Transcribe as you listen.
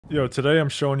Yo, today I'm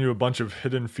showing you a bunch of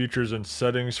hidden features and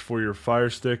settings for your Fire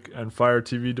Stick and Fire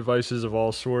TV devices of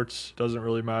all sorts. Doesn't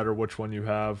really matter which one you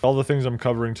have. All the things I'm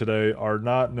covering today are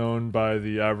not known by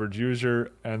the average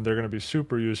user, and they're going to be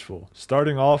super useful.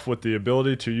 Starting off with the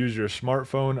ability to use your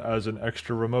smartphone as an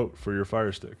extra remote for your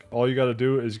Fire Stick. All you got to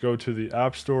do is go to the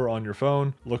App Store on your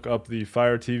phone, look up the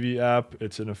Fire TV app.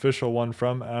 It's an official one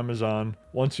from Amazon.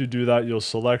 Once you do that, you'll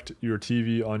select your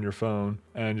TV on your phone,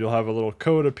 and you'll have a little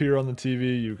code appear on the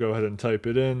TV. You go ahead and type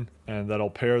it in, and that'll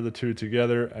pair the two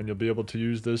together, and you'll be able to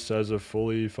use this as a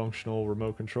fully functional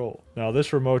remote control. Now,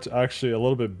 this remote's actually a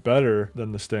little bit better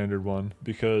than the standard one,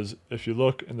 because if you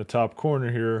look in the top corner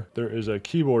here, there is a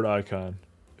keyboard icon.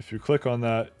 If you click on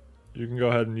that, you can go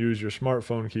ahead and use your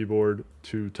smartphone keyboard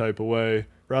to type away,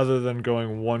 rather than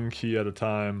going one key at a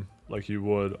time like you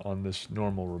would on this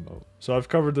normal remote. So I've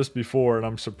covered this before, and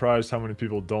I'm surprised how many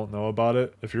people don't know about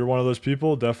it. If you're one of those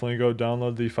people, definitely go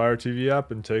download the Fire TV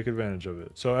app and take advantage of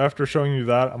it. So after showing you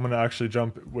that, I'm going to actually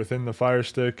jump within the Fire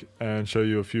Stick and show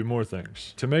you a few more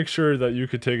things. To make sure that you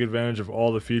could take advantage of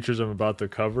all the features I'm about to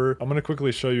cover, I'm going to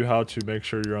quickly show you how to make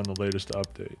sure you're on the latest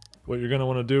update. What you're going to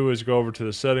want to do is go over to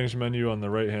the settings menu on the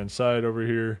right hand side over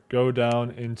here, go down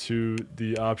into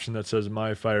the option that says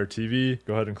My Fire TV,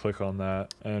 go ahead and click on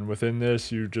that, and within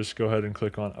this you just go ahead and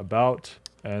click on About,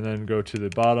 and then go to the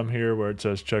bottom here where it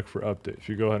says check for update. If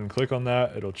you go ahead and click on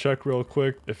that, it'll check real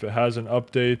quick. If it has an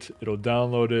update, it'll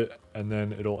download it, and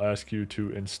then it'll ask you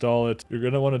to install it. You're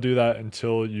going to want to do that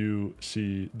until you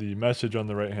see the message on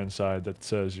the right hand side that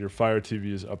says your Fire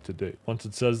TV is up to date. Once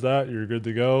it says that, you're good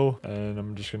to go, and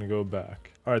I'm just going to go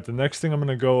back. Alright, the next thing I'm going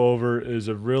to go over is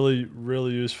a really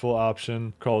useful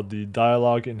option called the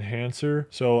Dialogue Enhancer.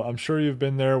 So I'm sure you've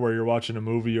been there where you're watching a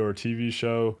movie or a TV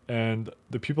show and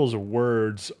the people's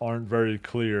words aren't very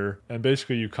clear, and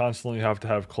basically you constantly have to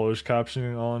have closed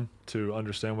captioning on to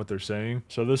understand what they're saying.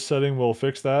 So this setting will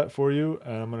fix that for you,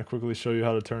 and I'm going to quickly show you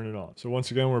how to turn it on. So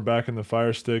once again, we're back in the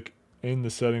Fire Stick. In the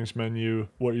settings menu,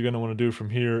 what you're going to want to do from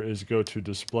here is go to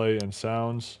Display and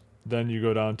Sounds. Then you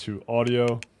go down to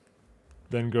Audio.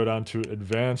 Then go down to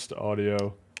Advanced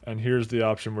Audio, and here's the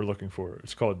option we're looking for.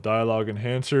 It's called Dialogue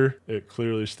Enhancer. It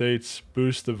clearly states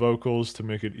boost the vocals to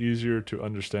make it easier to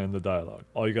understand the dialogue.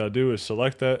 All you gotta do is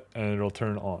select that and it'll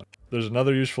turn on. There's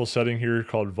another useful setting here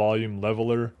called Volume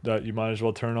Leveler that you might as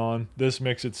well turn on. This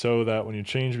makes it so that when you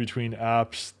change between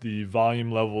apps, the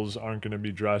volume levels aren't going to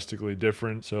be drastically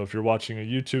different. So if you're watching a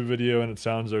YouTube video and it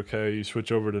sounds okay, you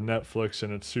switch over to Netflix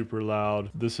and it's super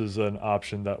loud, this is an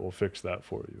option that will fix that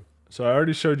for you. So I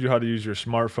already showed you how to use your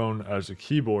smartphone as a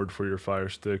keyboard for your Fire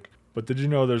Stick, but did you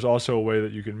know there's also a way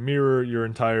that you can mirror your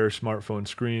entire smartphone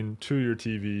screen to your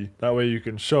TV? That way you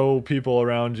can show people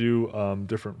around you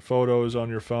different photos on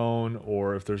your phone,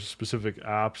 or if there's specific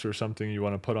apps or something you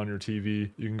want to put on your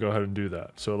TV, you can go ahead and do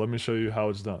that. So let me show you how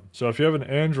it's done. So if you have an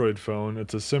Android phone,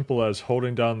 it's as simple as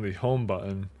holding down the home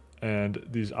button, and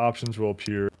these options will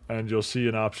appear, and you'll see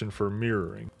an option for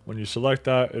mirroring. When you select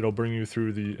that, it'll bring you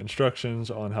through the instructions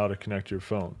on how to connect your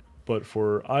phone. But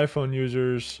for iPhone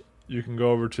users, you can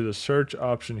go over to the search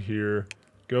option here,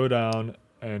 go down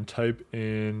and type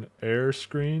in Air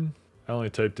Screen. I only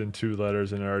typed in 2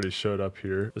 letters and it already showed up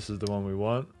here. This is the one we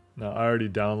want. Now I already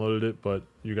downloaded it, but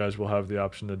you guys will have the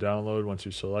option to download once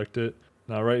you select it.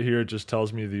 Now right here it just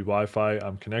tells me the Wi-Fi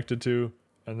I'm connected to.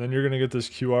 And then you're going to get this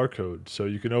QR code. So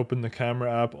you can open the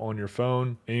camera app on your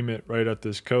phone, aim it right at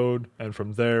this code, and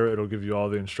from there it'll give you all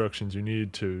the instructions you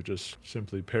need to just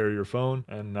simply pair your phone.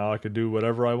 And now I can do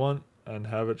whatever I want and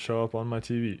have it show up on my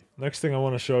TV. Next thing I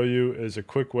want to show you is a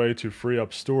quick way to free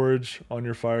up storage on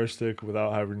your Fire Stick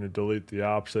without having to delete the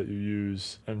apps that you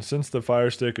use. And since the Fire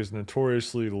Stick is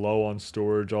notoriously low on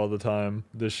storage all the time,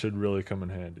 this should really come in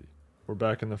handy. We're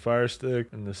back in the Fire Stick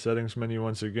in the settings menu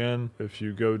once again. If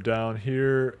you go down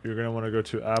here, you're going to want to go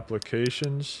to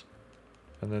Applications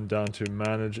and then down to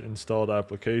Manage Installed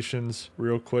Applications.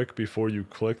 Real quick, before you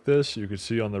click this, you can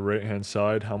see on the right hand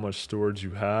side how much storage you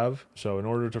have. So in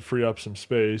order to free up some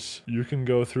space, you can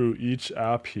go through each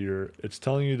app here. It's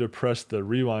telling you to press the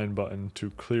rewind button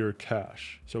to clear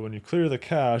cache. So when you clear the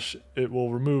cache, it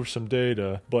will remove some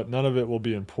data, but none of it will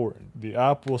be important. The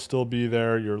app will still be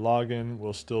there, your login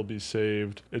will still be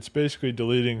saved. It's basically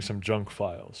deleting some junk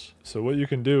files. So what you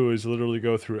can do is literally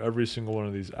go through every single one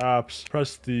of these apps,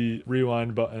 press the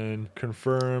rewind button,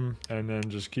 confirm, and then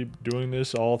just keep doing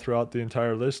this all throughout the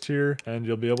entire list here, and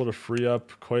you'll be able to free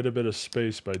up quite a bit of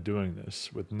space by doing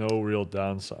this with no real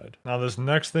downside. Now this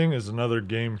next thing is another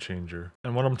game changer,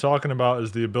 and what I'm talking about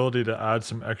is the ability to add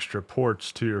some extra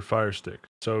ports to your Fire Stick.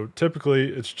 So typically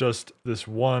it's just this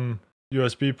one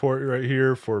USB port right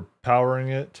here for powering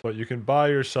it, but you can buy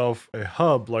yourself a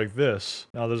hub like this.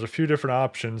 Now there's a few different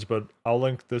options, but I'll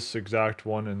link this exact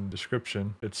one in the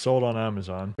description. It's sold on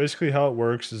Amazon. Basically how it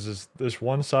works is this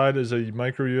one side is a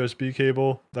micro USB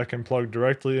cable that can plug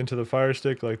directly into the Fire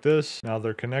Stick like this. Now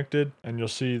they're connected, and you'll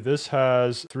see this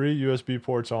has 3 USB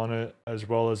ports on it as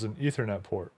well as an Ethernet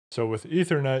port. So with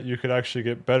Ethernet, you could actually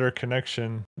get better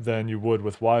connection than you would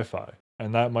with Wi-Fi.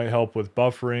 And that might help with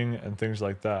buffering and things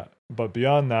like that. But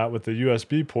beyond that, with the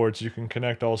USB ports, you can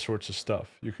connect all sorts of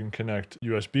stuff. You can connect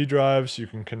USB drives, you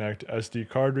can connect SD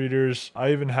card readers.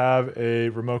 I even have a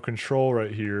remote control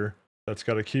right here that's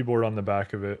got a keyboard on the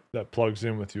back of it that plugs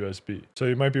in with USB. So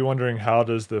you might be wondering, how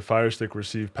does the Fire Stick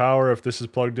receive power if this is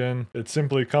plugged in? It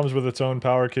simply comes with its own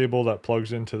power cable that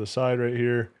plugs into the side right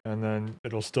here, and then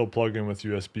it'll still plug in with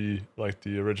USB like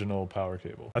the original power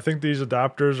cable. I think these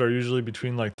adapters are usually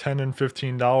between like $10 and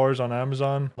 $15 on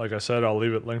Amazon. Like I said, I'll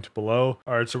leave it linked below.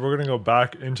 All right, so we're gonna go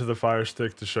back into the Fire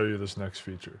Stick to show you this next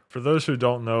feature. For those who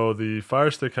don't know, the Fire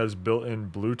Stick has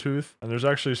built-in Bluetooth, and there's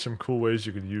actually some cool ways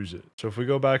you could use it. So if we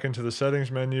go back into the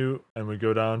settings menu and we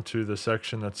go down to the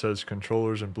section that says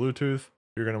controllers and Bluetooth,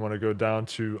 you're going to want to go down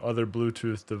to other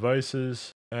Bluetooth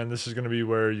devices, and this is going to be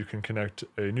where you can connect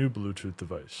a new Bluetooth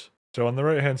device. So on the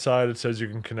right hand side, it says you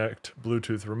can connect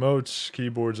Bluetooth remotes,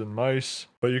 keyboards, and mice,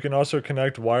 but you can also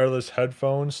connect wireless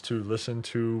headphones to listen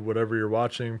to whatever you're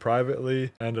watching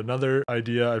privately. And another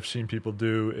idea I've seen people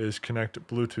do is connect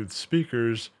Bluetooth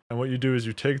speakers. And what you do is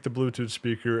you take the Bluetooth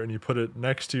speaker and you put it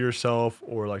next to yourself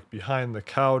or like behind the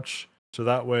couch. So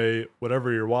that way,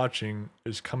 whatever you're watching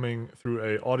is coming through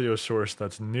an audio source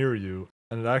that's near you,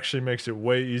 and it actually makes it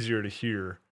way easier to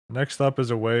hear. Next up is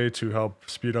a way to help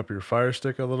speed up your Fire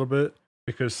Stick a little bit,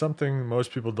 because something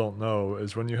most people don't know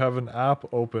is when you have an app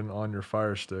open on your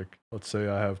Fire Stick, let's say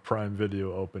I have Prime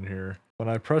Video open here, when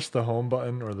I press the home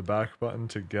button or the back button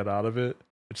to get out of it,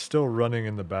 it's still running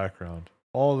in the background.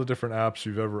 All the different apps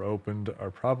you've ever opened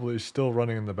are probably still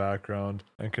running in the background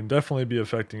and can definitely be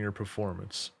affecting your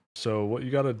performance. So what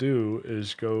you got to do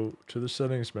is go to the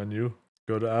settings menu,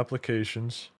 go to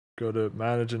applications, go to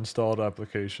manage installed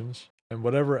applications, and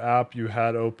whatever app you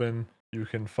had open, you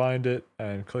can find it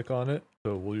and click on it.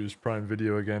 So we'll use Prime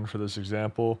Video again for this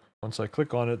example. Once I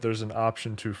click on it, there's an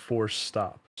option to force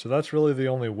stop. So that's really the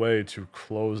only way to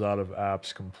close out of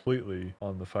apps completely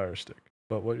on the Fire Stick.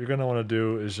 But what you're going to want to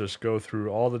do is just go through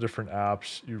all the different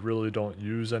apps you really don't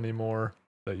use anymore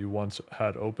that you once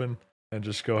had open, and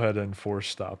just go ahead and force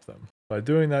stop them. By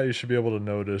doing that, you should be able to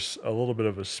notice a little bit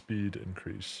of a speed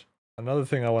increase. Another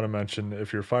thing I want to mention,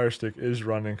 if your Fire Stick is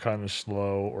running kind of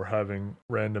slow or having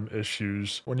random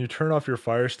issues, when you turn off your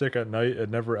Fire Stick at night, it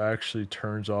never actually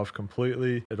turns off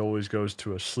completely. It always goes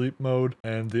to a sleep mode,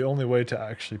 and the only way to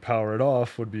actually power it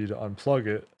off would be to unplug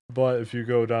it. But if you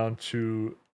go down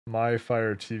to My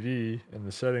Fire TV in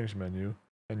the settings menu,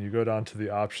 and you go down to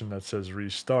the option that says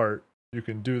restart, you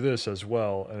can do this as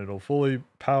well, and it'll fully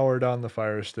power down the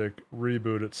Fire Stick,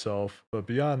 reboot itself. But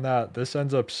beyond that, this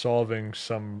ends up solving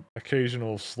some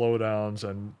occasional slowdowns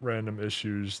and random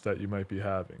issues that you might be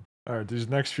having. Alright, these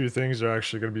next few things are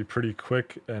actually going to be pretty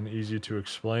quick and easy to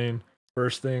explain.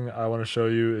 First thing I want to show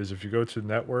you is if you go to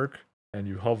network and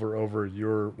you hover over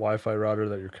your Wi-Fi router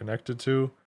that you're connected to,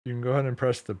 you can go ahead and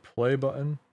press the play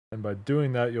button. And by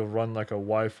doing that, you'll run like a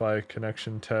Wi-Fi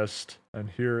connection test. And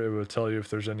here it will tell you if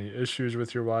there's any issues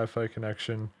with your Wi-Fi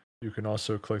connection. You can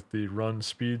also click the run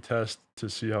speed test to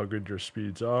see how good your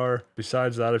speeds are.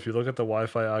 Besides that, if you look at the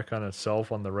Wi-Fi icon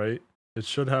itself on the right, it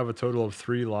should have a total of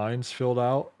 3 lines filled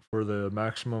out for the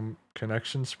maximum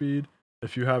connection speed.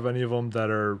 If you have any of them that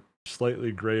are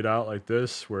slightly grayed out like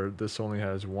this, where this only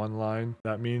has 1 line,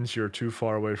 that means you're too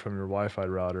far away from your Wi-Fi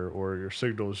router or your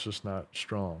signal is just not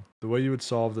strong. The way you would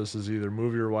solve this is either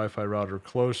move your Wi-Fi router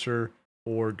closer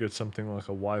or get something like a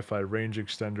Wi-Fi range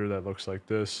extender that looks like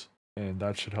this, and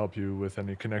that should help you with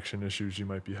any connection issues you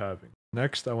might be having.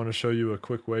 Next, I want to show you a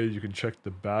quick way you can check the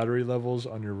battery levels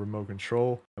on your remote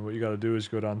control. And what you got to do is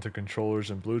go down to controllers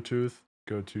and Bluetooth,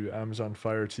 go to Amazon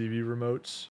Fire TV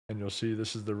remotes, and you'll see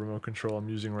this is the remote control I'm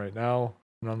using right now.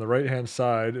 And on the right hand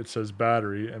side, it says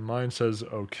battery, and mine says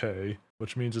okay,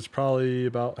 which means it's probably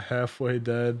about halfway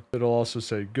dead. It'll also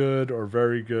say good or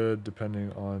very good,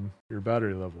 depending on your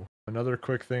battery level. Another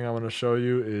quick thing I want to show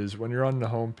you is when you're on the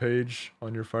home page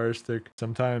on your Fire Stick,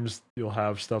 sometimes you'll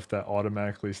have stuff that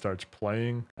automatically starts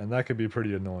playing, and that could be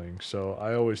pretty annoying. So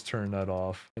I always turn that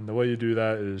off. And the way you do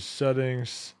that is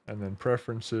settings, and then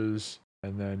preferences,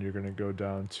 and then you're going to go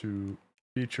down to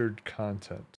featured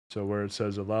content. So where it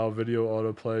says allow video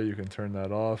autoplay, you can turn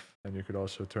that off, and you could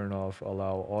also turn off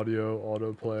allow audio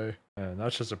autoplay. And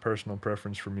that's just a personal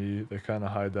preference for me. They kind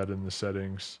of hide that in the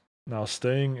settings. Now,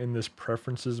 staying in this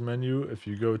preferences menu, if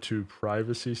you go to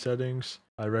privacy settings,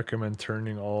 I recommend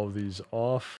turning all of these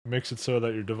off. It makes it so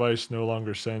that your device no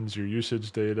longer sends your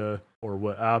usage data or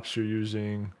what apps you're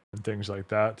using and things like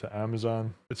that to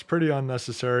Amazon. It's pretty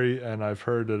unnecessary, and I've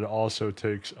heard that it also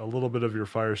takes a little bit of your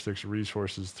Fire Stick's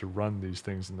resources to run these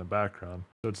things in the background.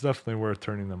 So it's definitely worth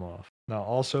turning them off. Now,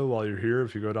 also, while you're here,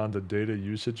 if you go down to data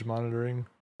usage monitoring,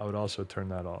 I would also turn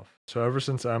that off. So ever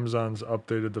since Amazon's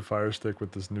updated the Fire Stick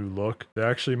with this new look, they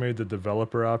actually made the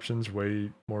developer options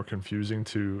way more confusing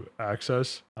to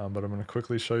access, but I'm going to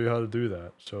quickly show you how to do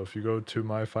that. So if you go to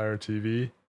My Fire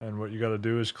TV, and what you got to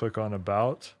do is click on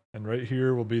About, and right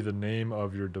here will be the name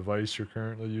of your device you're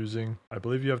currently using. I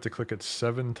believe you have to click it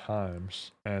 7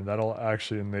 times, and that'll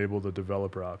actually enable the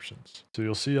developer options. So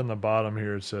you'll see on the bottom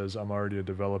here it says I'm already a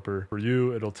developer. For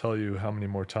you, it'll tell you how many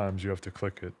more times you have to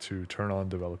click it to turn on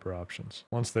developer options.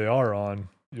 Once they are on,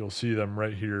 you'll see them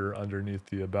right here underneath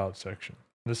the About section.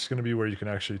 This is going to be where you can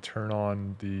actually turn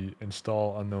on the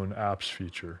install unknown apps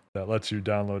feature that lets you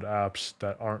download apps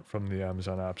that aren't from the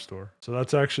Amazon App Store. So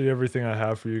that's actually everything I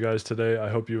have for you guys today. I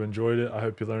hope you enjoyed it. I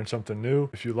hope you learned something new.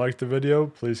 If you liked the video,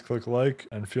 please click like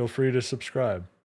and feel free to subscribe.